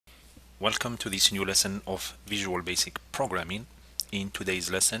Welcome to this new lesson of Visual Basic Programming. In today's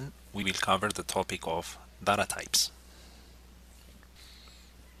lesson, we will cover the topic of data types.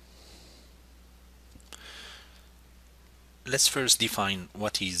 Let's first define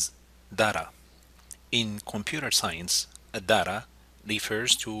what is data. In computer science, a data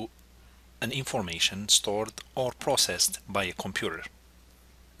refers to an information stored or processed by a computer.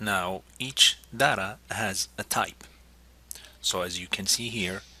 Now, each data has a type. So as you can see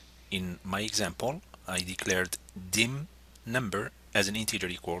here, in my example, I declared dim number as an integer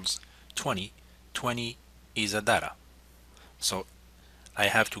equals 20. 20 is a data. So I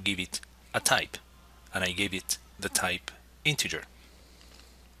have to give it a type, and I gave it the type integer.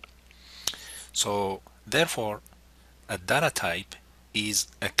 So therefore, a data type is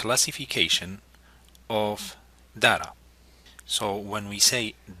a classification of data. So when we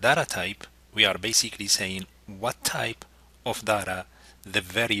say data type, we are basically saying what type of data the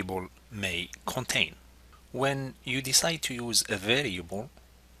variable may contain. When you decide to use a variable,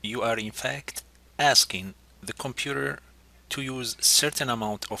 you are in fact asking the computer to use certain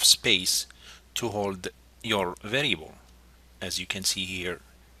amount of space to hold your variable, as you can see here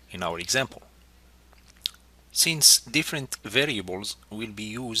in our example. Since different variables will be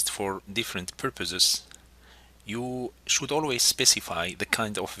used for different purposes, you should always specify the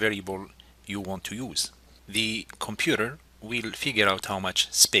kind of variable you want to use. The computer will figure out how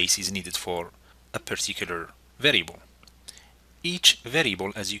much space is needed for a particular variable. Each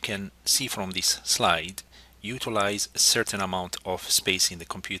variable, as you can see from this slide, utilize a certain amount of space in the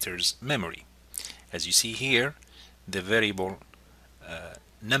computer's memory. As you see here, the variable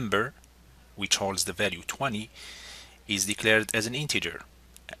number, which holds the value 20, is declared as an integer.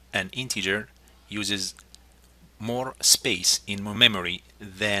 An integer uses more space in memory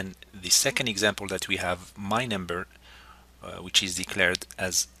than the second example that we have, my number, which is declared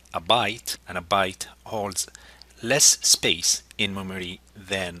as a byte, and a byte holds less space in memory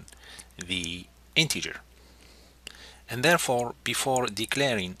than the integer. And therefore, before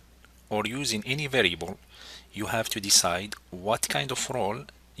declaring or using any variable, you have to decide what kind of role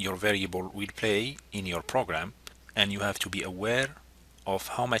your variable will play in your program, and you have to be aware of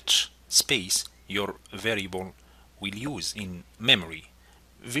how much space your variable will use in memory.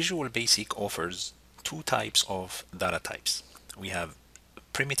 Visual Basic offers two types of data types. We have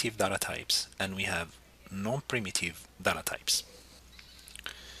primitive data types and we have non-primitive data types.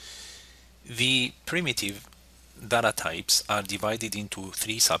 The primitive data types are divided into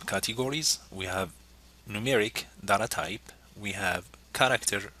three subcategories. We have numeric data type, we have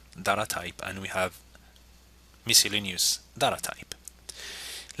character data type, and we have miscellaneous data type.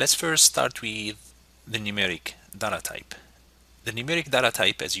 Let's first start with the numeric data type. The numeric data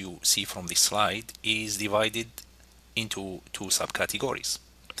type, as you see from this slide, is divided into two subcategories.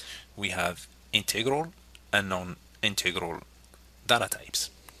 We have integral and non-integral data types.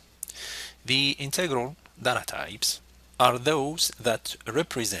 The integral data types are those that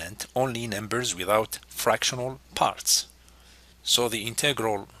represent only numbers without fractional parts. So the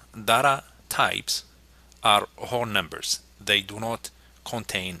integral data types are whole numbers. They do not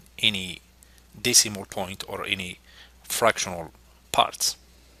contain any decimal point or any fractional parts.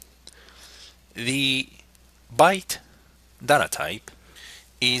 The byte data type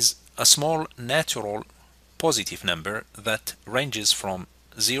is a small natural positive number that ranges from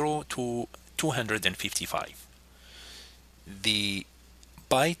 0 to 255. The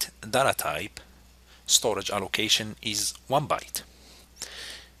byte data type storage allocation is 1 byte,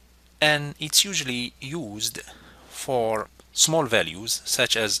 and it's usually used for small values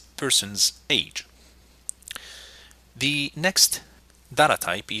such as person's age. The next data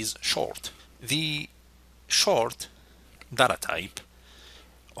type is short. The short data type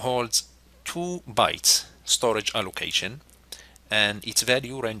holds 2 bytes storage allocation, and its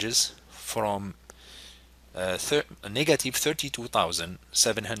value ranges from negative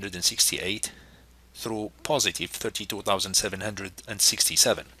 32,768 through positive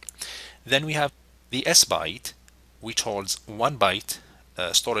 32,767. Then we have the S byte, which holds 1 byte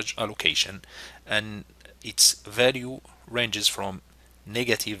storage allocation, and its value ranges from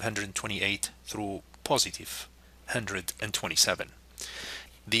negative 128 through positive 127.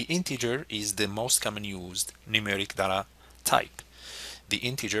 The integer is the most common used numeric data type. The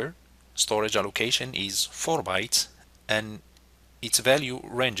integer storage allocation is 4 bytes, and its value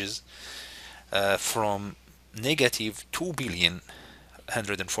ranges from negative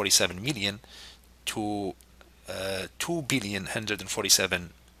 2,147,000,000 to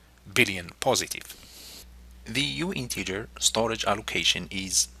 2,147,000,000,000 positive. The U integer storage allocation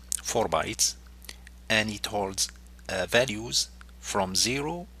is 4 bytes, and it holds values from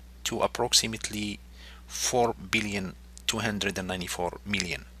 0 to approximately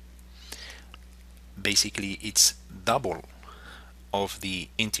 4,294,000,000. Basically, it's double of the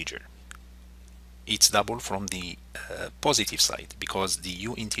integer. It's double from the positive side, because the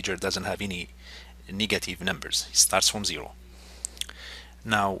u integer doesn't have any negative numbers. It starts from 0.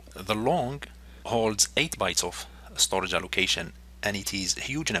 Now, the long holds 8 bytes of storage allocation, and it is a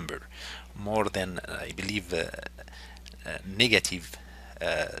huge number, more than, I believe, negative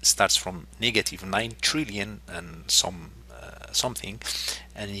starts from negative 9 trillion and something,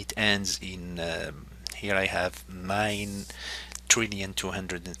 and it ends in here I have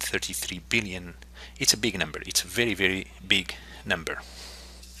 9,233,000,000,000. It's a big number. It's a very, very big number.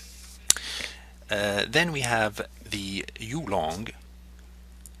 Then we have the u-long,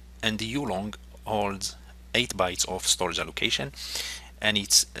 and the u-long holds 8 bytes of storage allocation, and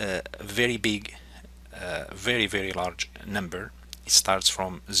it's a very big, very, very large number. It starts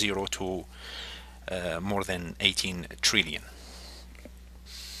from 0 to more than 18 trillion.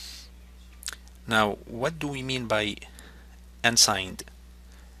 Now, what do we mean by unsigned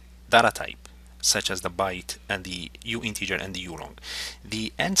data type, such as the byte and the u integer and the u-long?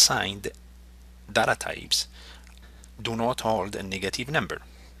 The unsigned data types do not hold a negative number,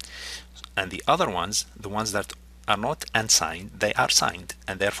 and the other ones, the ones that are not unsigned, they are signed,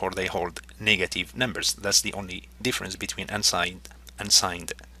 and therefore they hold negative numbers. That's the only difference between unsigned and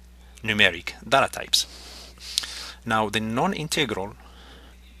signed numeric data types. Now, the non-integral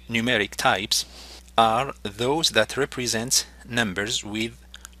numeric types are those that represent numbers with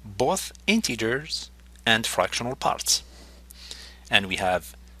both integers and fractional parts. And we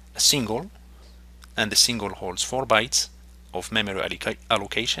have a single, and the single holds 4 bytes of memory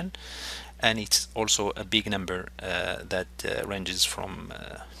allocation, and it's also a big number that ranges from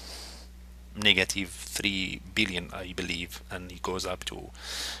negative 3 billion, I believe, and it goes up to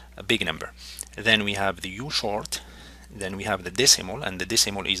a big number. Then we have the u-short, then we have the decimal, and the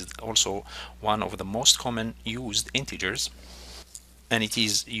decimal is also one of the most common used integers, and it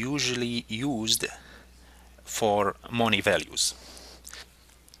is usually used for money values.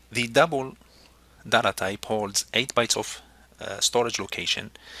 The double data type holds 8 bytes of storage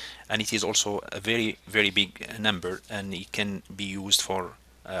location, and it is also a very, very big number, and it can be used for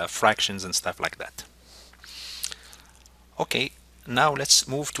fractions and stuff like that. Okay, now let's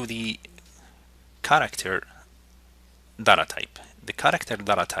move to the character data type. The character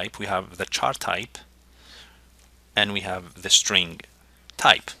data type, we have the char type and we have the string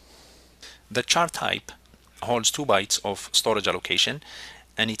type. The char type holds 2 bytes of storage allocation,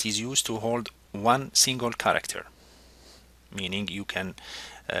 and it is used to hold one single character, meaning you can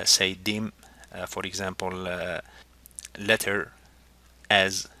say dim, for example, letter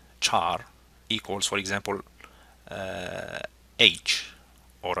as char equals, for example, H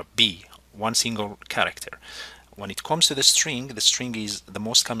or a B, one single character. When it comes to the string is the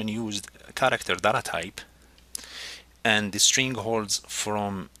most common used character data type, and the string holds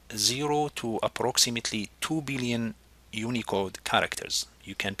from 0 to approximately 2 billion Unicode characters.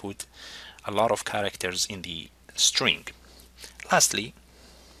 You can put a lot of characters in the string. Lastly,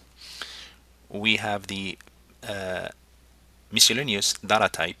 we have the miscellaneous data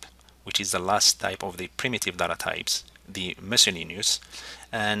type, which is the last type of the primitive data types, the miscellaneous.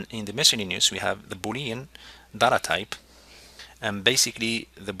 And in the miscellaneous we have the Boolean data type, and basically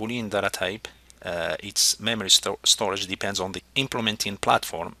the Boolean data type, its memory storage depends on the implementing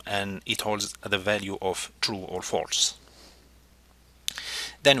platform, and it holds the value of true or false.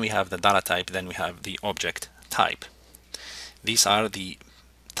 Then we have the data type, then we have the object type. These are the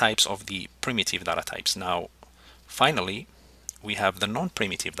types of the primitive data types. Now finally we have the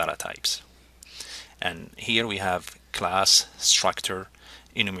non-primitive data types, and here we have class, structure,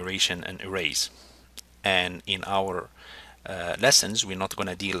 enumeration, and arrays. And in our lessons we're not going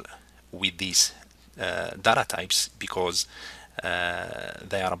to deal with these data types because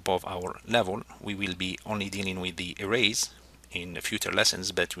they are above our level. We will be only dealing with the arrays in future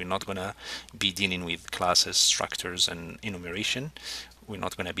lessons, but we're not going to be dealing with classes, structures, and enumeration. We're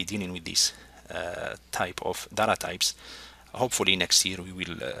not going to be dealing with this type of data types. Hopefully next year we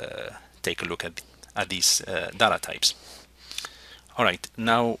will take a look at these data types. All right,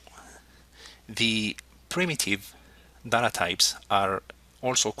 now the primitive data types are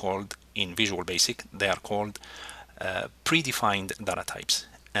also called, in Visual Basic, they are called predefined data types,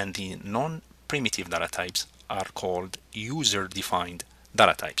 and the non-primitive data types are called user-defined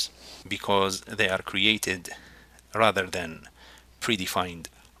data types because they are created rather than predefined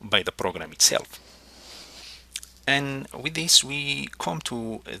by the program itself. And with this we come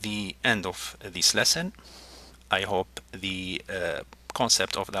to the end of this lesson. I hope the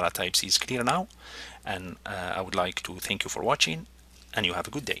concept of data types is clear now, and I would like to thank you for watching, and you have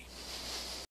a good day.